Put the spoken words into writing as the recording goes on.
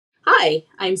Hi,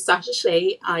 I'm Sasha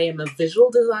Shea. I am a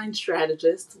visual design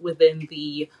strategist within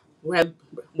the web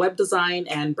web design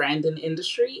and branding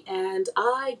industry, and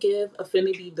I give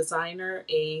Affinity Designer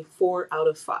a 4 out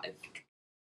of 5.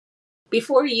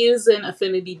 Before using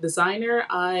Affinity Designer,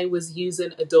 I was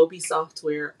using Adobe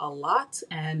software a lot,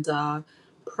 and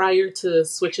prior to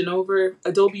switching over,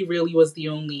 Adobe really was the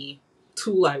only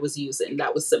tool I was using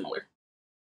that was similar.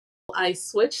 I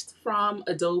switched from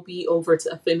Adobe over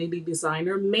to Affinity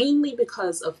Designer mainly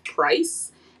because of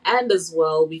price and as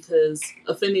well because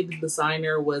Affinity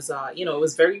Designer was, it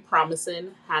was very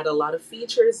promising, had a lot of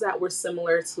features that were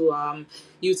similar to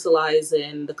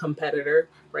utilizing the competitor,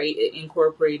 right? It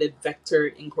incorporated vector,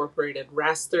 incorporated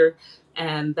raster,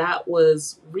 and that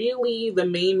was really the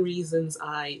main reasons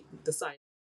I decided.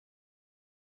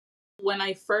 When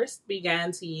I first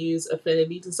began to use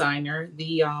Affinity Designer,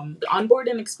 the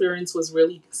onboarding experience was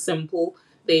really simple.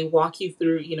 They walk you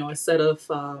through, a set of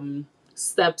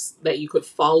steps that you could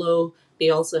follow. They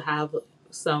also have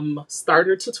some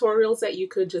starter tutorials that you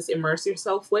could just immerse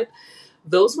yourself with.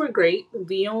 Those were great.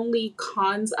 The only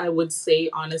cons I would say,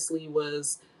 honestly,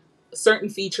 was certain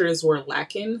features were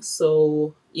lacking.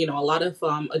 So, a lot of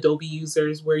Adobe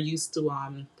users were used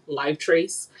to live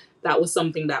trace. That was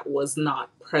something that was not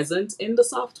present in the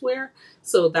software.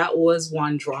 So that was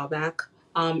one drawback.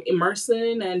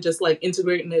 Immersing and just like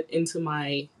integrating it into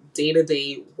my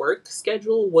day-to-day work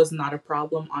schedule was not a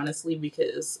problem, honestly,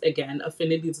 because again,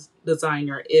 Affinity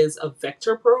Designer is a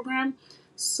vector program.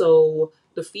 So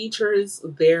the features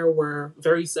there were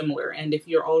very similar. And if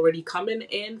you're already coming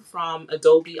in from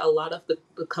Adobe, a lot of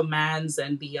the commands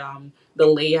and the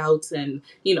layouts and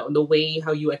the way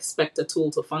how you expect a tool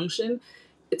to function,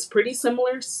 it's pretty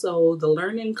similar. So the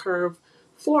learning curve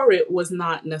for it was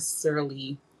not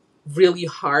necessarily really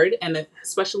hard, and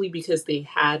especially because they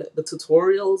had the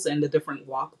tutorials and the different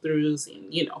walkthroughs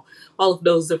and all of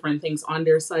those different things on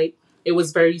their site. It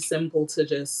was very simple to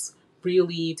just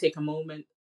really take a moment.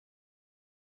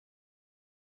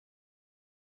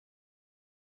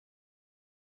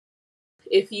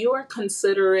 If you are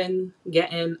considering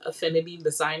getting Affinity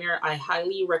Designer, I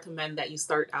highly recommend that you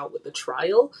start out with a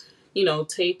trial.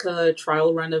 Take a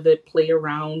trial run of it, play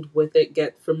around with it,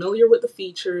 get familiar with the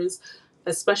features,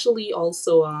 especially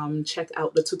also check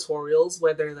out the tutorials,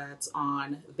 whether that's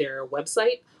on their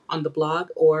website, on the blog,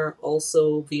 or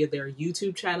also via their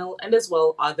YouTube channel, and as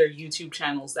well other YouTube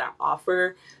channels that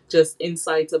offer just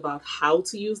insights about how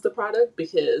to use the product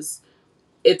because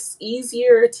it's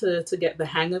easier to get the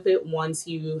hang of it once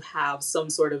you have some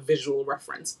sort of visual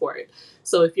reference for it.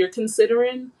 So if you're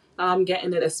considering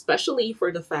getting it, especially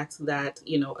for the fact that,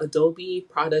 Adobe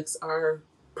products are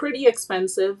pretty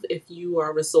expensive if you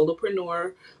are a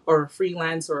solopreneur or a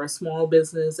freelance or a small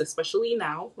business, especially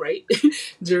now, right?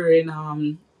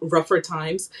 During rougher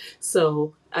times.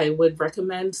 So I would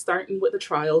recommend starting with a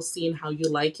trial, seeing how you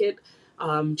like it,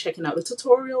 checking out the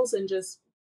tutorials, and just